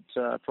and rent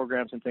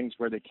programs and things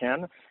where they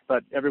can,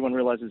 but everyone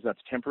realizes that's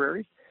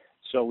temporary.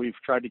 So we've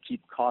tried to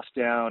keep costs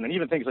down, and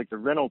even things like the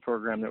rental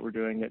program that we're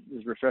doing that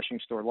is refreshing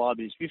store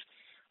lobbies.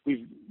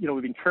 We've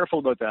been careful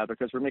about that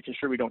because we're making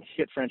sure we don't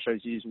hit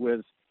franchisees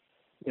with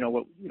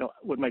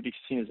what might be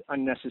seen as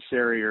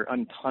unnecessary or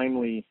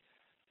untimely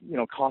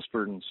cost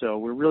burden. So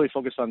we're really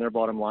focused on their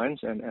bottom lines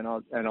and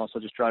also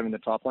just driving the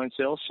top line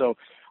sales. So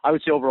I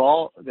would say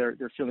overall they're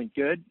feeling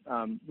good.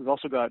 We've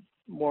also got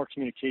more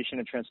communication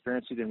and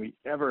transparency than we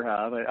ever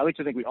have. I like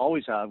to think we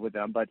always have with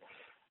them, but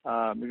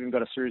we've even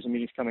got a series of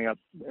meetings coming up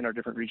in our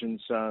different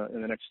regions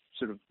in the next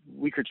sort of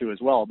week or two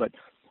as well. But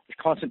there's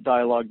constant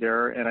dialogue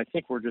there, and I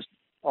think we're just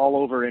all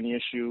over any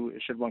issue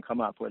should one come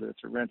up, whether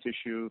it's a rent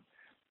issue,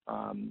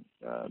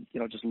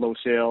 just low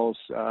sales,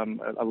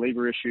 a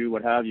labor issue,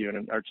 what have you.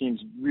 And our team's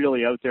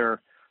really out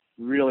there,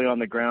 really on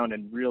the ground,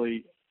 and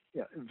really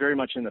very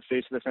much in the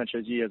face of the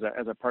franchisee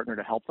as a partner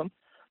to help them.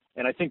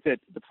 And I think that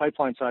the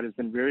pipeline side has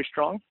been very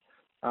strong.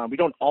 We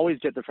don't always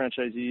get the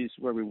franchisees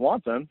where we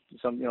want them.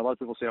 A lot of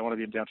people say, I want to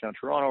be in downtown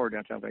Toronto or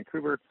downtown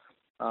Vancouver.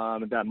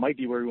 And that might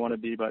be where we want to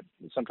be, but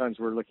sometimes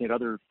we're looking at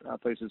other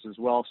places as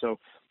well. So,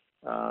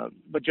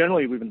 but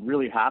generally we've been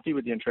really happy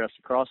with the interest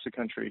across the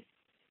country.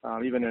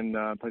 Even in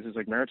places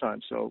like Maritime.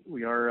 So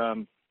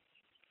we're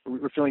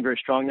feeling very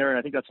strong there, and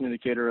I think that's an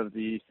indicator of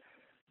the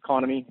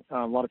economy.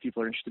 A lot of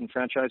people are interested in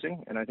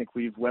franchising, and I think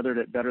we've weathered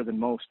it better than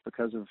most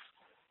because of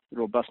the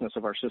robustness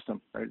of our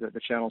system, right?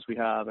 The channels we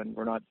have, and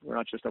we're not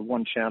just a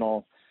one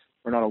channel.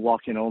 We're not a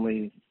walk-in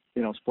only,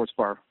 sports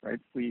bar, right?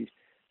 We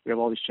have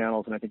all these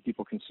channels, and I think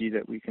people can see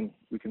that we can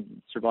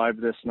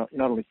survive this, not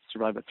only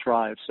survive but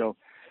thrive. So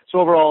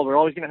overall, we're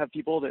always going to have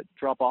people that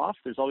drop off.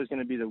 There's always going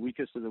to be the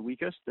weakest of the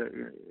weakest.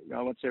 I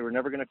won't say we're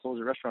never going to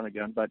close a restaurant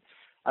again, but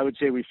I would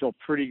say we feel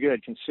pretty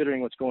good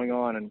considering what's going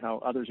on and how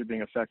others are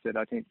being affected.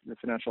 I think the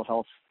financial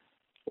health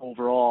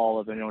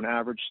overall of an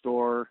average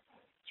store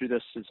through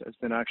this has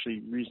been actually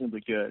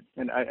reasonably good.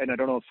 And I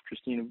don't know if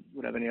Christine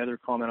would have any other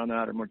comment on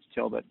that or more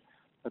detail, but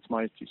that's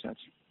my 2 cents.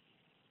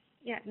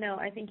 Yeah, no,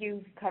 I think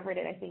you've covered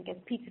it. I think as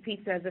Pizza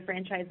Pizza, as a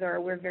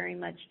franchisor, we're very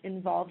much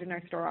involved in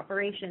our store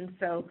operations.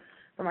 So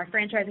from our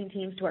franchising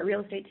teams to our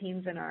real estate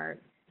teams and our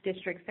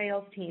district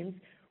sales teams,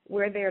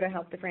 we're there to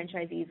help the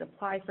franchisees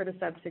apply for the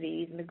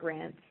subsidies and the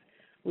grants.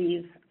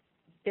 We've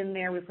been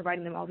there. We're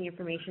providing them all the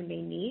information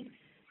they need.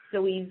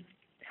 So we've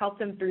helped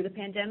them through the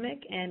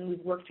pandemic, and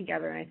we've worked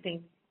together. And I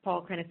think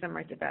Paul kind of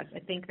summarized it best. I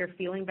think they're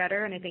feeling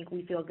better, and I think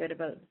we feel good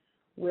about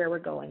where we're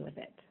going with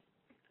it.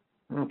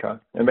 Okay.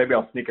 And maybe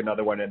I'll sneak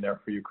another one in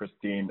there for you,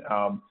 Christine.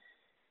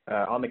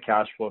 On the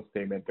cash flow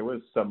statement, there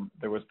was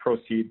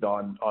proceeds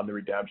on the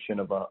redemption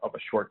of a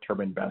short-term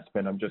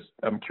investment.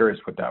 I'm curious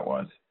what that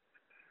was.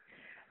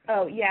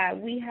 Oh, yeah.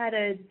 We have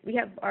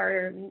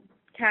our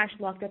cash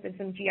locked up in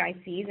some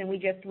GICs, and we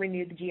just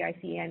renewed the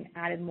GIC and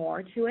added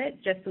more to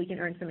it just so we can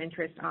earn some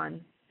interest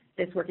on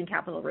this working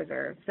capital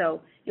reserve.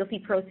 So you'll see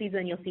proceeds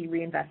and you'll see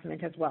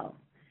reinvestment as well.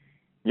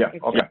 Yeah,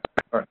 okay.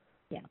 All right.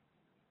 Yeah.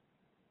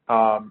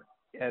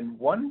 And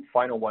one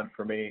final one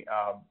for me,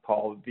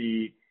 Paul,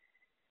 the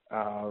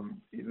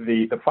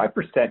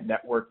 5%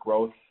 network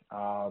growth,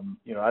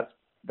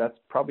 that's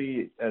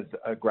probably as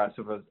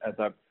aggressive as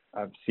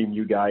I've seen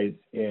you guys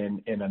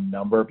in a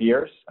number of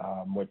years,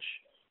 which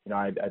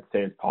I'd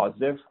say is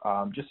positive.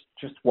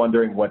 Just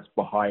wondering what's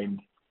behind,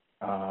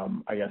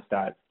 I guess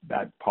that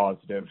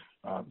positive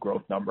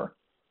growth number.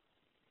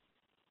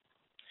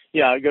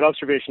 Yeah, good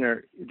observation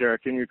there,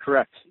 Derek, and you're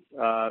correct.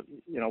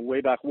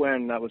 Way back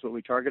when, that was what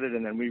we targeted,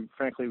 and then we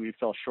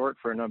fell short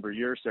for a number of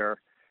years there.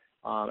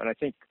 And I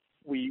think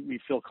we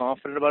feel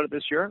confident about it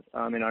this year.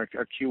 Our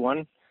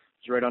Q1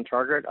 is right on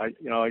target. I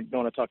don't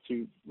want to talk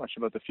too much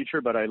about the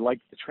future, but I like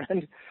the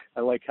trend.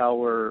 I like how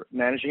we're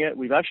managing it.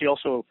 We've actually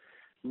also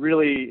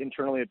really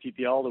internally at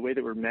PPL, the way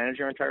that we're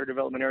managing our entire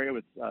development area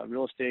with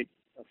real estate,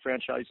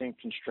 franchising,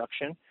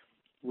 construction.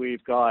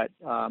 We've got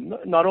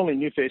not only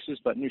new faces,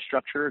 but new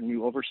structure,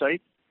 new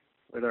oversight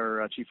with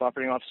our chief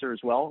operating officer as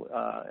well.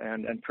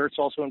 And Kurt's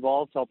also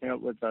involved, helping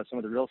out with some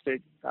of the real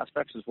estate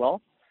aspects as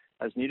well,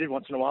 as needed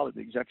once in a while at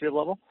the executive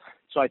level.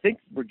 So I think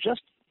we're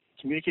just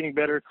communicating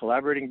better,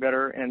 collaborating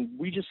better, and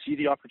we just see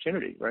the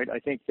opportunity, right? I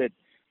think that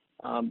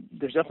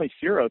there's definitely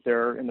fear out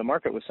there in the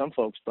market with some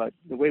folks, but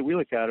the way we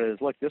look at it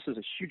is, look, this is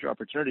a huge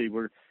opportunity.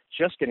 We're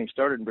just getting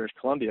started in British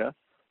Columbia.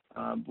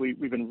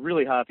 We've been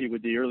really happy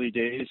with the early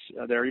days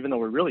there, even though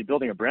we're really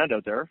building a brand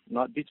out there.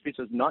 Pizza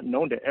Pizza is not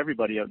known to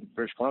everybody out in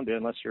British Columbia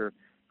unless you're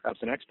perhaps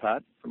an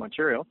expat from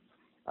Ontario.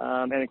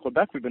 And in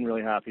Quebec, we've been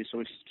really happy. So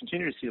we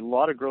continue to see a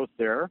lot of growth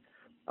there.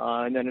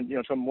 And then,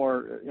 to a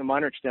more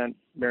minor extent,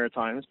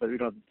 Maritimes, but we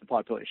don't have the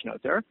population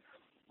out there.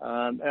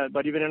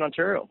 But even in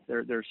Ontario,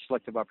 there's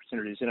selective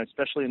opportunities, and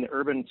especially in the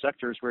urban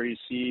sectors where you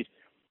see,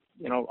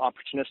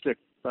 opportunistic,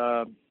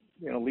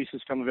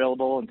 leases come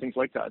available and things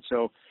like that.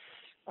 So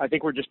I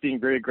think we're just being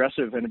very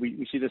aggressive, and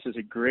we see this as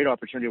a great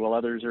opportunity while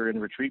others are in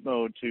retreat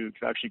mode to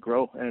actually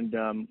grow. And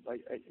I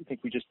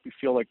think we we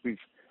feel like we're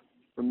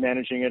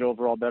managing it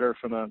overall better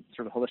from a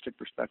sort of holistic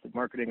perspective,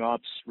 marketing,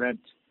 ops, rent,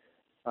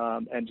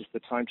 and just the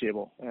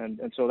timetable. And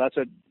so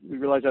we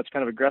realize that's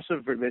kind of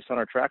aggressive based on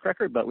our track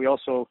record, but we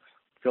also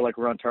feel like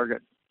we're on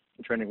target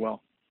and trending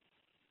well.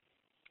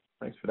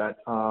 Thanks for that.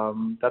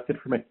 That's it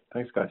for me.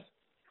 Thanks, guys.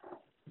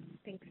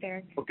 Thanks,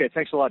 Derek. Okay,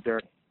 thanks a lot,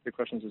 Derek. Good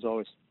questions as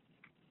always.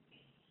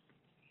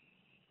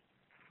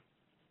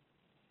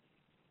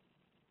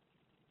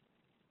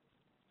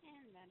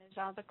 And that is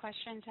all the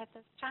questions at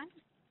this time.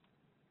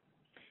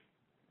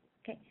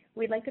 Okay.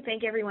 We'd like to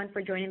thank everyone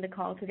for joining the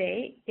call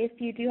today. If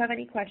you do have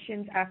any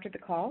questions after the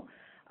call,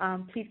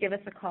 please give us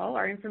a call.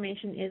 Our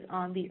information is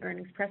on the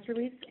earnings press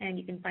release, and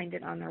you can find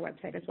it on our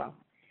website as well.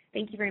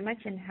 Thank you very much,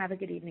 and have a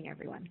good evening,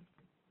 everyone.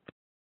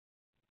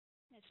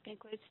 This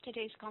concludes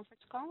today's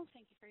conference call.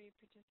 Thank you for your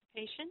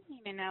participation. You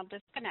may now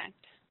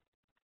disconnect.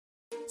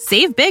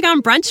 Save big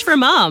on brunch for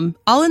mom,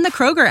 all in the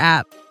Kroger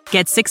app.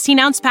 Get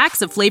 16-ounce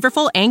packs of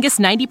flavorful Angus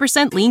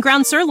 90% lean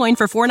ground sirloin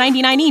for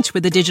 $4.99 each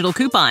with a digital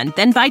coupon.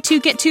 Then buy 2,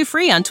 get 2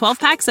 free on 12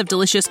 packs of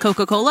delicious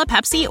Coca-Cola,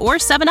 Pepsi, or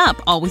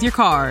 7-Up, all with your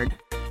card.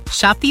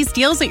 Shop these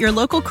deals at your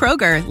local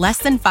Kroger, less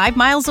than 5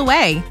 miles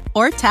away.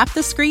 Or tap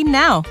the screen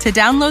now to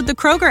download the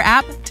Kroger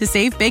app to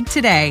save big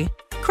today.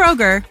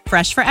 Kroger,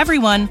 fresh for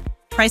everyone.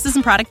 Prices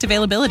and product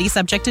availability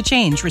subject to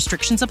change.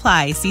 Restrictions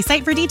apply. See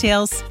site for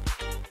details.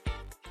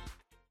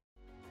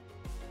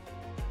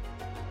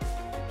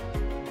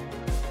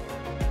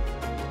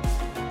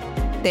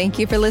 Thank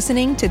you for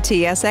listening to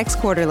TSX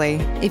Quarterly.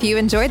 If you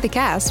enjoyed the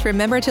cast,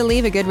 remember to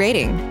leave a good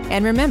rating.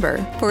 And remember,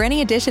 for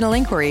any additional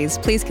inquiries,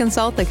 please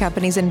consult the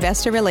company's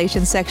investor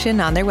relations section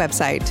on their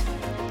website.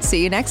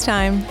 See you next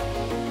time.